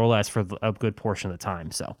mile or less for a good portion of the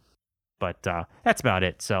time. So, but that's about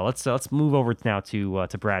it. So let's move over now to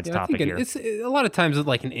Brad's Yeah, I topic think here. it's a lot of times it's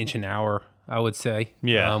like an inch an hour. I would say,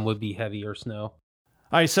 would be heavier snow.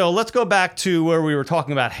 All right, so let's go back to where we were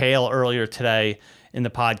talking about hail earlier today in the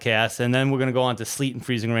podcast, and then we're going to go on to sleet and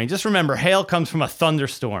freezing rain. Just remember, hail comes from a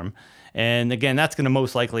thunderstorm. And again, that's going to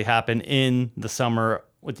most likely happen in the summer,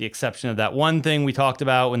 with the exception of that one thing we talked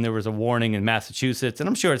about when there was a warning in Massachusetts. And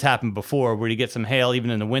I'm sure it's happened before where you get some hail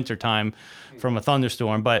even in the wintertime from a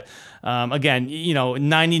thunderstorm. But again,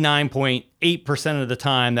 99.8% of the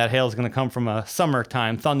time that hail is going to come from a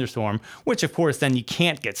summertime thunderstorm, which of course then you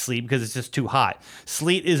can't get sleet because it's just too hot.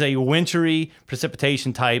 Sleet is a wintry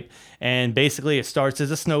precipitation type, and basically it starts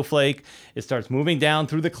as a snowflake. It starts moving down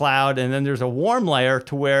through the cloud, and then there's a warm layer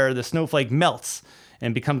to where the snowflake melts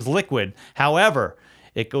and becomes liquid. However,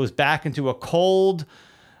 it goes back into a cold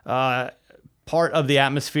part of the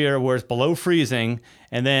atmosphere where it's below freezing,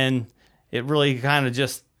 and then it really kind of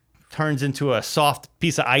just turns into a soft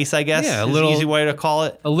piece of ice, I guess. Yeah, is an easy way to call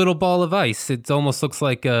it. A little ball of ice. It almost looks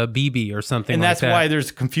like a BB or something And like that's that. why there's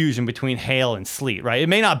confusion between hail and sleet, right? It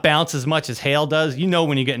may not bounce as much as hail does. You know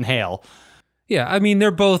when you're getting hail. Yeah, I mean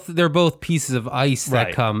they're both pieces of ice that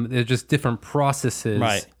Right. come. They're just different processes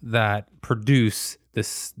Right. that produce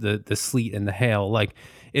the sleet and the hail. Like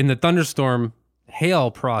in the thunderstorm hail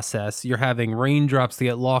process, you're having raindrops that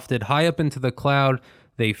get lofted high up into the cloud.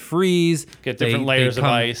 They freeze. Get different layers of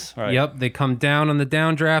ice, right. Yep, they come down on the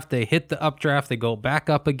downdraft. They hit the updraft. They go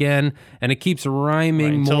back up again, and it keeps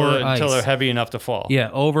rhyming more ice. Until they're heavy enough to fall.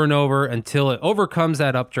 Yeah, over and over until it overcomes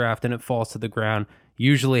that updraft and it falls to the ground.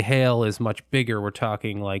 Usually hail is much bigger. We're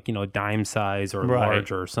talking like, dime size or Right.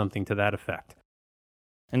 larger or something to that effect.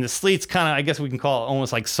 And the sleet's kind of, I guess we can call it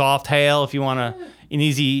almost like soft hail if you want an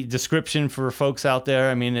easy description for folks out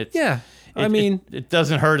there. I mean, it's Yeah, I mean, it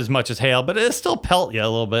doesn't hurt as much as hail, but it'll still pelt you a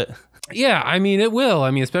little bit. yeah, I mean, it will.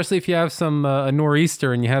 I mean, especially if you have some a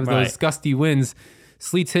nor'easter and you have those Right. gusty winds,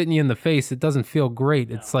 sleet's hitting you in the face. It doesn't feel great.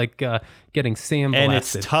 It's like getting sandblasted. And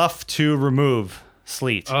it's tough to remove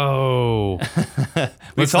sleet. Oh, We've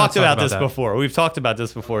Let's not talked talk about about this that. before. We've talked about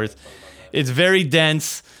this before. It's very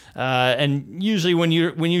dense. And usually when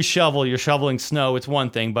you shovel, you're shoveling snow, it's one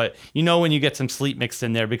thing, but when you get some sleet mixed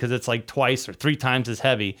in there because it's like twice or 3 times as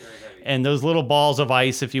heavy. And those little balls of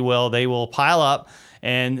ice, if you will, they will pile up.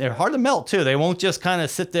 And they're hard to melt too. They won't just kind of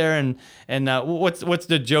sit there and what's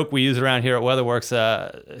the joke we use around here at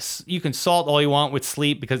WeatherWorks? You can salt all you want with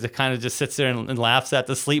sleet because it kind of just sits there and laughs at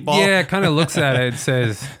the sleet ball. yeah, it kind of looks at it and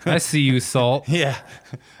says, I see you, salt. Yeah.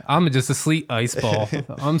 I'm just a sleet ice ball.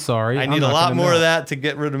 I'm sorry. I I'm need a not lot gonna more melt. of that to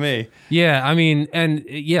get rid of me. Yeah, I mean, and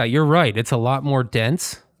yeah, you're right. It's a lot more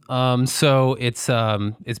dense. So it's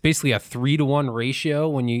basically a 3-to-1 ratio.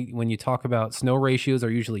 When you talk about snow ratios,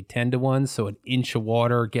 are usually 10-to-1. So an inch of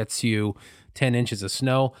water gets you 10 inches of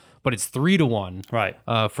snow, but it's 3-to-1 Right.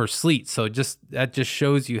 for sleet. So that just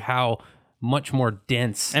shows you how much more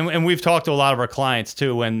dense. And we've talked to a lot of our clients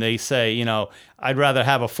too when they say, I'd rather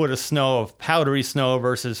have a foot of snow, of powdery snow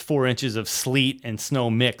versus 4 inches of sleet and snow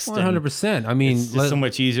mixed. 100%. I mean, It's just so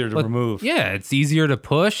much easier to remove. Yeah, it's easier to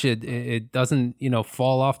push. It doesn't,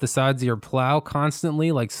 fall off the sides of your plow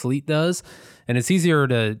constantly like sleet does. And it's easier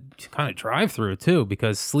to kind of drive through too,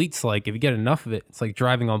 because sleet's like, if you get enough of it, it's like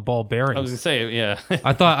driving on ball bearings. I was gonna say, yeah.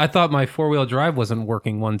 I thought my 4-wheel drive wasn't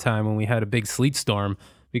working one time when we had a big sleet storm,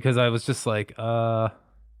 because I was just like,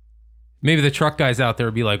 maybe the truck guys out there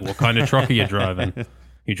would be like, what kind of truck are you driving?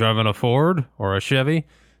 You driving a Ford or a Chevy?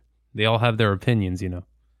 They all have their opinions, And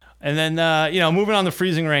then, moving on to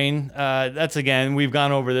freezing rain, that's again, we've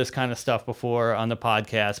gone over this kind of stuff before on the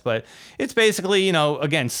podcast, but it's basically,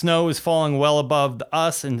 again, snow is falling well above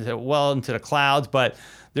us and well into the clouds, but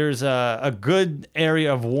there's a good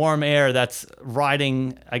area of warm air that's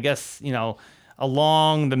riding, I guess,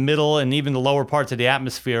 along the middle and even the lower parts of the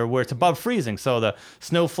atmosphere where it's above freezing. So the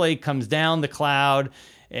snowflake comes down the cloud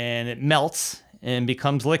and it melts and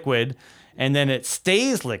becomes liquid. And then it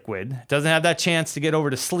stays liquid. It doesn't have that chance to get over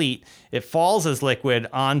to sleet. It falls as liquid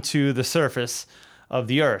onto the surface of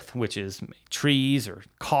the earth, which is trees or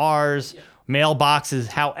cars, mailboxes.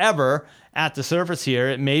 However, at the surface here,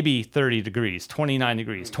 it may be 30 degrees, 29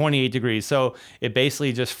 degrees, 28 degrees. So it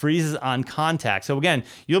basically just freezes on contact. So again,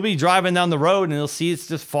 you'll be driving down the road and you'll see it's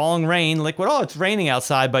just falling rain, liquid. Oh, it's raining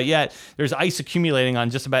outside, but yet there's ice accumulating on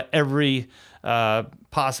just about every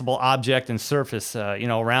possible object and surface,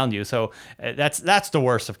 around you. So that's the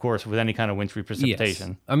worst, of course, with any kind of wintry precipitation.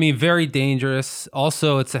 Yes. I mean, very dangerous.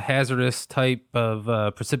 Also, it's a hazardous type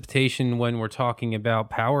of precipitation when we're talking about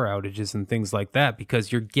power outages and things like that,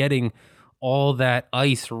 because you're getting all that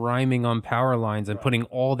ice rhyming on power lines and putting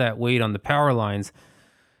all that weight on the power lines.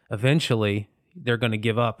 Eventually, they're going to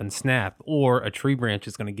give up and snap, or a tree branch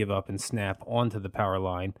is going to give up and snap onto the power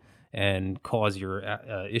line and cause your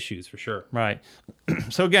issues for sure. Right.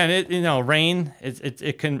 So again, rain.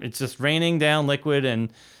 It's just raining down liquid,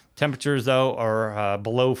 and temperatures though are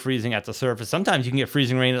below freezing at the surface. Sometimes you can get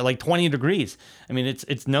freezing rain at like 20 degrees. I mean, it's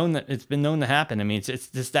been known to happen. I mean, it's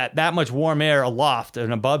just that much warm air aloft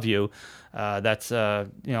and above you. That's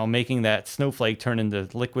making that snowflake turn into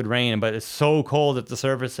liquid rain, but it's so cold at the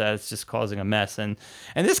surface that it's just causing a mess. And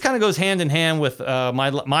this kind of goes hand in hand with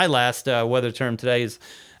my last weather term today is.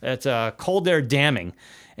 It's cold air damming.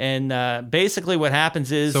 And basically what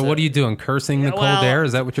happens is... So what are you doing? Cursing the cold air?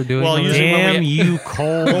 Is that what you're doing? Well, damn you,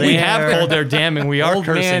 cold air. We have cold air damming. We are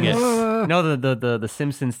cursing it. No, the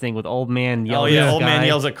Simpsons thing with old man yelling. Oh yeah, old man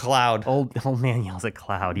yells at cloud. Old man yells at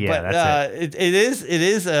cloud. Yeah, but, that's it. It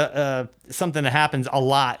is something that happens a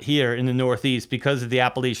lot here in the Northeast because of the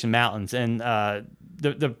Appalachian Mountains. And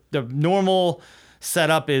the normal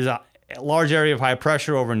setup is a large area of high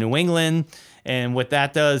pressure over New England. And what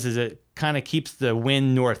that does is it kind of keeps the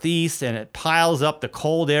wind northeast, and it piles up the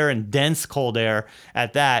cold air and dense cold air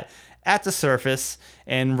at the surface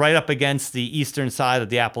and right up against the eastern side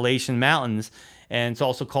of the Appalachian Mountains. And it's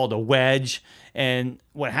also called a wedge. And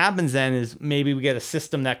what happens then is maybe we get a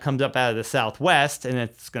system that comes up out of the southwest, and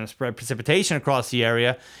it's going to spread precipitation across the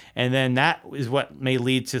area. And then that is what may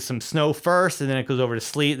lead to some snow first, and then it goes over to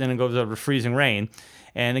sleet, and then it goes over to freezing rain.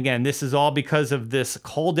 And again, this is all because of this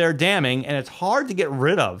cold air damming, and it's hard to get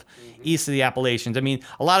rid of east of the Appalachians. I mean,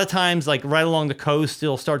 a lot of times, like right along the coast,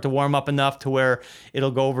 it'll start to warm up enough to where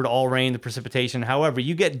it'll go over to all rain, the precipitation. However,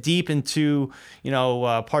 you get deep into,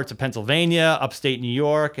 parts of Pennsylvania, upstate New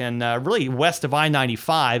York, and really west of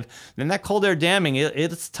I-95, then that cold air damming,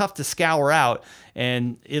 it's tough to scour out,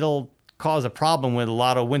 and it'll cause a problem with a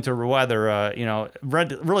lot of winter weather.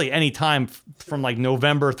 Really any time from like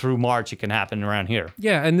November through March, it can happen around here.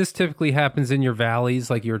 Yeah, and this typically happens in your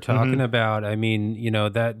valleys, like you were talking about. I mean,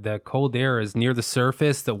 that cold air is near the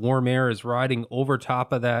surface. The warm air is riding over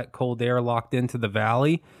top of that cold air locked into the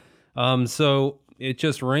valley. So it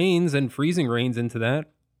just rains, and freezing rains into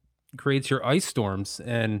that creates your ice storms.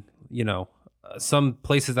 And some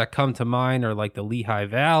places that come to mind are like the Lehigh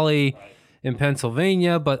Valley. Right. In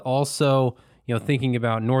Pennsylvania, but also, thinking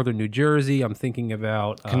about northern New Jersey, I'm thinking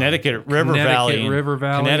about Connecticut River Valley.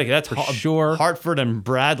 Connecticut, that's for sure. Hartford and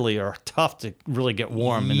Bradley are tough to really get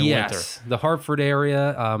warm in the winter. The Hartford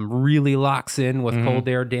area really locks in with cold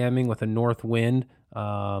air damming with a north wind.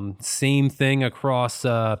 Same thing across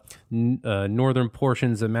northern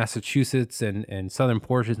portions of Massachusetts and southern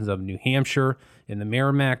portions of New Hampshire in the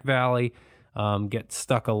Merrimack Valley. Get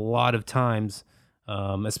stuck a lot of times.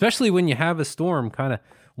 Especially when you have a storm, kind of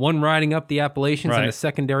one riding up the Appalachians and a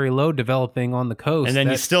secondary low developing on the coast. And then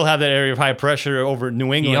you still have that area of high pressure over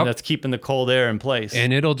New England that's keeping the cold air in place.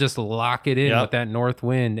 And it'll just lock it in with that north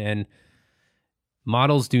wind. And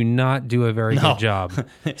models do not do a very good job.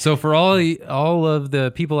 So for all of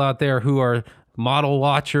the people out there who are model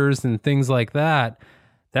watchers and things like that,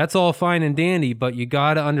 that's all fine and dandy, but you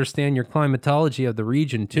got to understand your climatology of the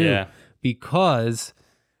region too, because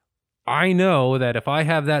I know that if I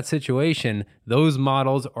have that situation, those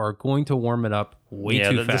models are going to warm it up way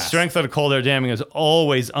too fast. The strength of the cold air damming is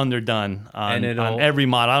always underdone on every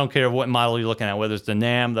model. I don't care what model you're looking at, whether it's the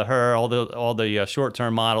NAM, the HER, all the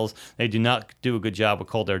short-term models. They do not do a good job with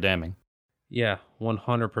cold air damming. Yeah,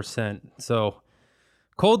 100%. So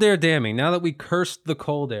cold air damming. Now that we cursed the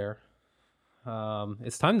cold air,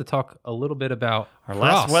 it's time to talk a little bit about our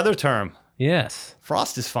frost. last weather term. Yes.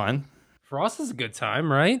 Frost is fun. Frost is a good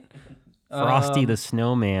time, right? Frosty the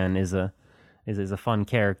Snowman is a fun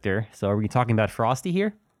character. So are we talking about Frosty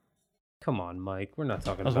here? Come on, Mike. We're not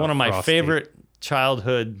talking about It was one of my favorite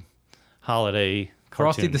childhood holiday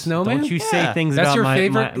Frosty the cartoons. Snowman? Don't you say Yeah. things That's about your my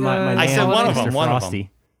favorite, my I man, said one of Mr. them, one of them.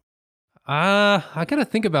 Frosty. I gotta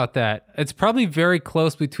think about that. It's probably very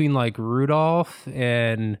close between like Rudolph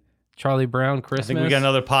and Charlie Brown I Christmas. think we got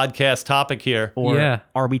another podcast topic here. Or Yeah.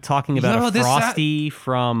 are we talking about Yo, a this- Frosty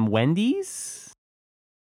from Wendy's?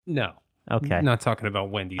 No. Okay. I'm not talking about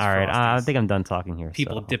Wendy's. All right. I Frosties. think I'm done talking here.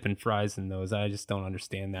 People so. dipping fries in those. I just don't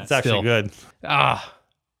understand that. It's actually still. good.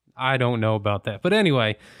 I don't know about that. But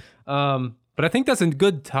anyway, but I think that's a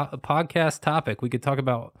good podcast topic. We could talk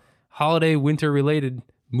about holiday winter related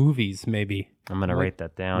movies, maybe. I'm going to write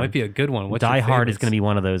that down. Might be a good one. What's Die your Hard is favorites? going to be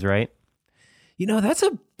one of those, right? You know, that's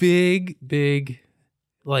a big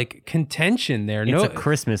like contention there. It's a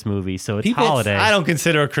Christmas movie, so it's People- holiday. I don't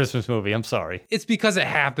consider a Christmas movie. I'm sorry. It's because it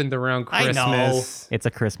happened around I Christmas. know. It's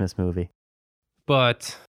a Christmas movie.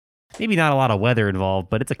 But Maybe not a lot of weather involved,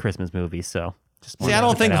 but it's a Christmas movie, so just See, wanted I to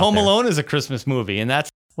don't put think that out Home there. Alone is a Christmas movie, and that's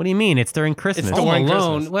What do you mean? It's during Christmas. It's Home during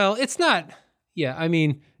Alone, Christmas. well, it's not. Yeah, I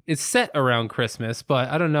mean, it's set around Christmas, but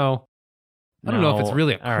I don't know. I don't know if it's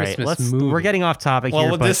really a All right, Christmas movie. We're getting off topic well.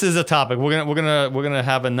 here, but This is a topic. We're gonna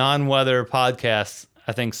have a non-weather podcast.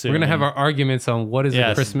 I think soon. We're gonna have our arguments on what is a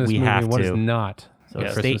Yes, Christmas we movie have and what is to. not. so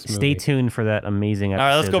a stay, Christmas stay movie. tuned for that amazing episode. All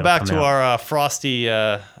right, let's go that'll back come to out. our frosty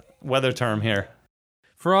weather term here.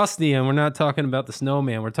 Frosty, and we're not talking about the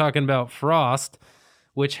snowman. We're talking about frost,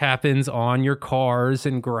 which happens on your cars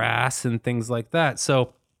and grass and things like that.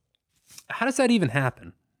 So, how does that even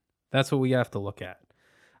happen? That's what we have to look at.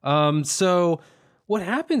 So, what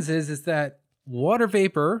happens is that water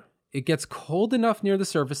vapor, it gets cold enough near the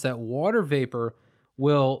surface that water vapor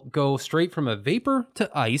will go straight from a vapor to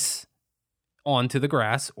ice onto the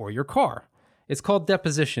grass or your car. It's called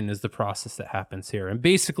deposition is the process that happens here. And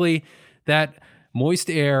basically that moist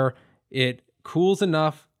air, it cools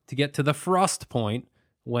enough to get to the frost point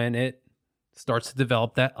when it starts to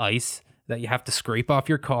develop that ice that you have to scrape off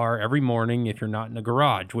your car every morning if you're not in a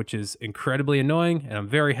garage, which is incredibly annoying. And I'm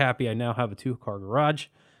very happy I now have a 2-car garage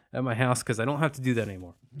at my house because I don't have to do that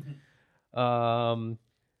anymore.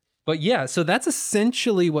 But yeah, so that's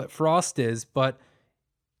essentially what frost is. But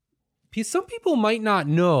some people might not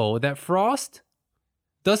know that frost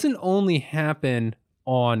doesn't only happen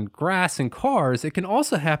on grass and cars, it can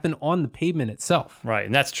also happen on the pavement itself. Right,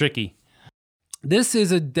 and that's tricky. This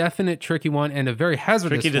is a definite tricky one and a very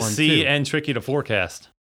hazardous Tricky to one see too. and tricky to forecast.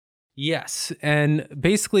 Yes, and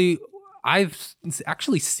basically I've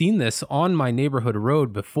actually seen this on my neighborhood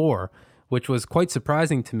road before, which was quite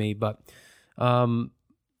surprising to me. But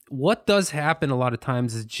what does happen a lot of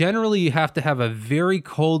times is generally you have to have a very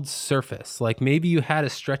cold surface. Like maybe you had a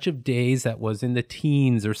stretch of days that was in the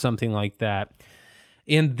teens or something like that.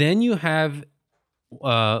 And then you have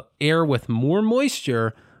air with more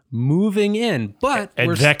moisture moving in. But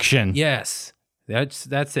Advection. Yes,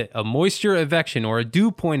 that's it. A moisture evection or a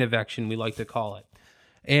dew point evection, we like to call it.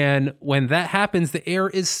 And when that happens, the air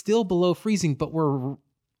is still below freezing, but we're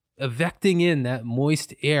evecting in that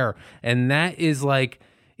moist air. And that is like,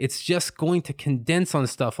 it's just going to condense on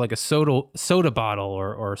stuff like a soda bottle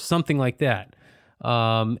or something like that.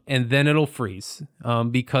 And then it'll freeze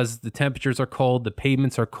because the temperatures are cold, the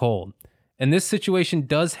pavements are cold. And this situation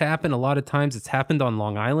does happen a lot of times. It's happened on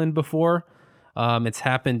Long Island before. It's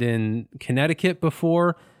happened in Connecticut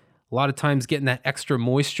before. A lot of times getting that extra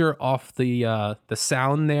moisture off the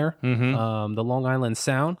sound there, the Long Island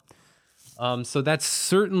Sound. So that's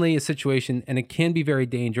certainly a situation, and it can be very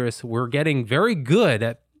dangerous. We're getting very good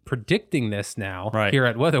at predicting this now here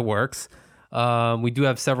at WeatherWorks. We do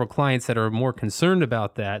have several clients that are more concerned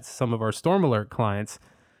about that, some of our Storm Alert clients.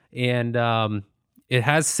 And it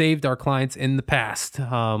has saved our clients in the past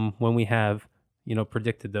when we have,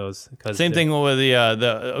 predicted those. Same thing with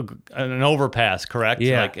an overpass, correct?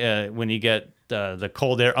 Yeah. Like when you get the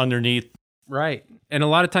cold air underneath. Right. And a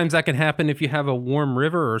lot of times that can happen if you have a warm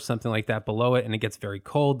river or something like that below it and it gets very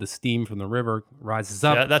cold. The steam from the river rises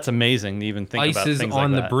up. Yeah, that's amazing to even think about Ice is things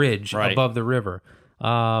on like the that. Above the river. It's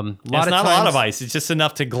not a lot of ice. It's just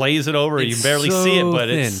enough to glaze it over. You It's barely see it, so but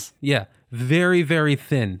thin. it's... Yeah, very, very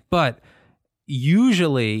thin. But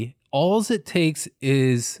usually all it takes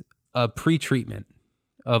is a pre-treatment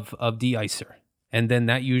of de-icer. And then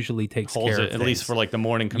that usually takes holds care it, of at things. least for like the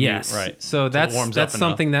morning commute, Yes. right? So it that's warms up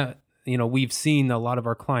something that we've seen a lot of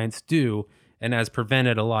our clients do, and has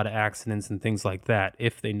prevented a lot of accidents and things like that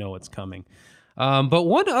if they know it's coming. But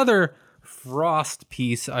one other frost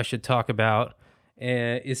piece I should talk about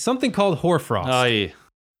is something called hoarfrost. Oh, yeah.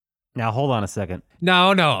 Now hold on a second.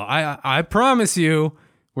 No, I promise you,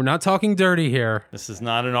 we're not talking dirty here. This is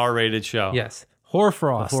not an R-rated show. Yes,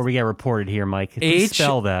 hoarfrost. Before we get reported here, Mike, please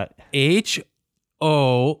spell that.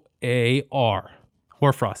 Hoar.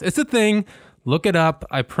 Hoarfrost. It's a thing Look it up.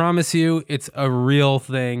 I promise you it's a real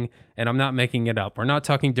thing, and I'm not making it up. We're not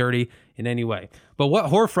talking dirty in any way. But what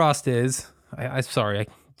hoarfrost is, I'm sorry, I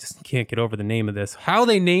just can't get over the name of this. How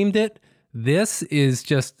they named it, this is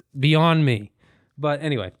just beyond me. But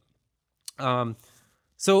anyway,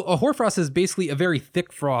 so a hoarfrost is basically a very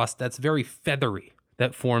thick frost that's very feathery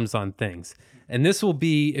that forms on things. And this will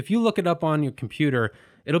be, if you look it up on your computer,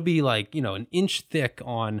 it'll be like, an inch thick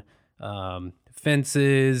on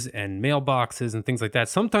fences and mailboxes and things like that.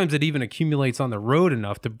 Sometimes it even accumulates on the road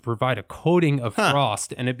enough to provide a coating of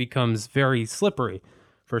frost, and it becomes very slippery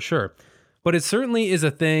for sure. But it certainly is a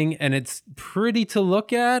thing, and it's pretty to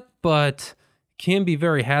look at, but can be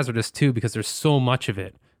very hazardous too because there's so much of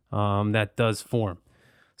it that does form.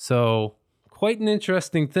 So quite an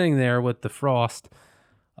interesting thing there with the frost.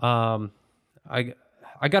 I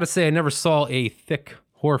got to say, I never saw a thick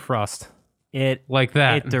hoarfrost like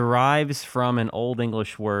that. It derives from an Old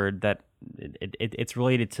English word that it's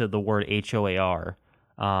related to the word HOAR,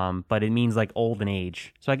 but it means like old and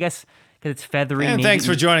age. So I guess because it's feathery. And thanks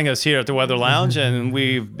for joining us here at the Weather Lounge, and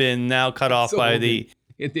we've been now cut off by the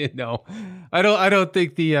no, I don't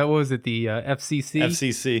think the what was it, the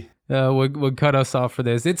FCC would cut us off for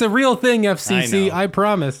this. It's a real thing, FCC. I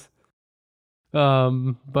promise.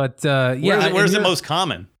 But yeah, where's it most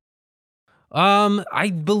common?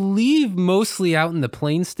 I believe mostly out in the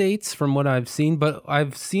plain states from what I've seen, but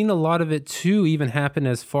I've seen a lot of it too even happen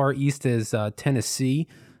as far east as Tennessee,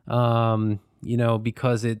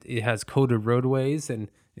 because it has coated roadways and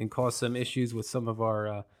cause some issues with some of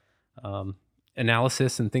our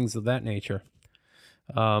analysis and things of that nature.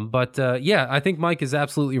 But I think Mike is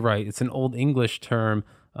absolutely right. It's an Old English term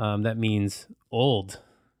that means old.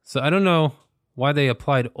 So I don't know why they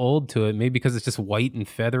applied old to it. Maybe because it's just white and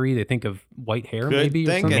feathery. They think of white hair, maybe.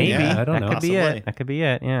 Or something. Maybe. I don't know. That could be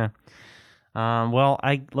it. Yeah. Well,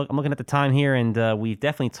 I'm looking at the time here, and we've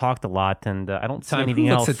definitely talked a lot, and I don't see anything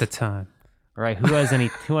else. Who looks at the time? Right?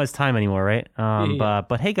 Who has time anymore? Right?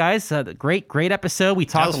 But hey, guys, great episode. We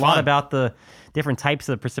talked a lot about the different types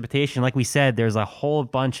of precipitation. Like we said, there's a whole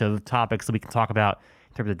bunch of topics that we can talk about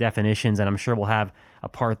in terms of definitions, and I'm sure we'll have a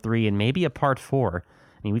part 3 and maybe a part 4. I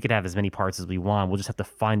mean, we could have as many parts as we want. We'll just have to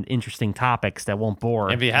find interesting topics that won't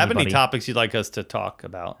bore. If you have any topics you'd like us to talk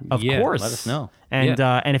about, of course, let us know. And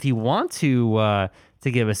and if you want to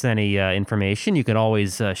give us any information, you can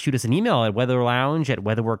always shoot us an email at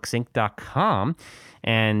weatherlounge@weatherworksinc.com.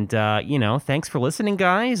 And thanks for listening,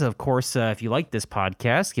 guys. Of course, if you like this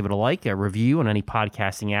podcast, give it a like, a review on any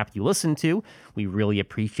podcasting app you listen to. We really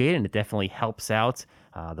appreciate it, and it definitely helps out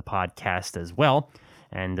the podcast as well.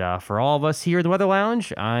 And for all of us here at the Weather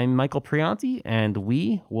Lounge, I'm Michael Prianti, and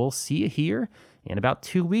we will see you here in about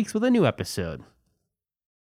 2 weeks with a new episode.